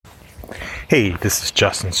Hey, this is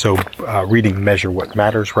Justin. So reading Measure What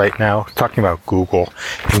Matters right now, talking about Google.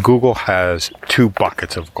 And Google has two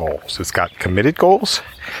buckets of goals. It's got committed goals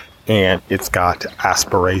and it's got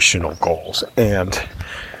aspirational goals. And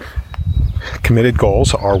committed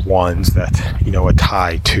goals are ones that, are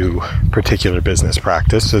tied to particular business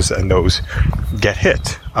practices, and those get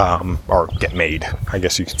hit, or get made, I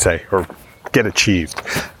guess you could say, or get achieved.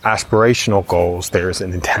 Aspirational goals, there's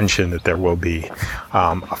an intention that there will be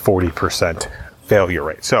a 40% failure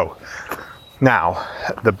rate. So now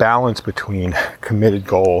the balance between committed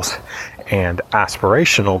goals and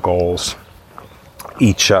aspirational goals,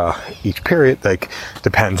 each period,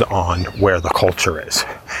 depends on where the culture is.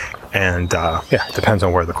 And it depends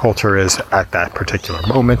on where the culture is at that particular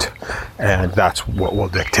moment, and that's what will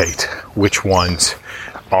dictate which ones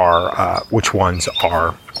are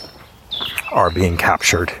being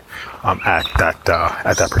captured at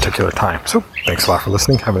that particular time. So thanks a lot for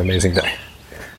listening. Have an amazing day.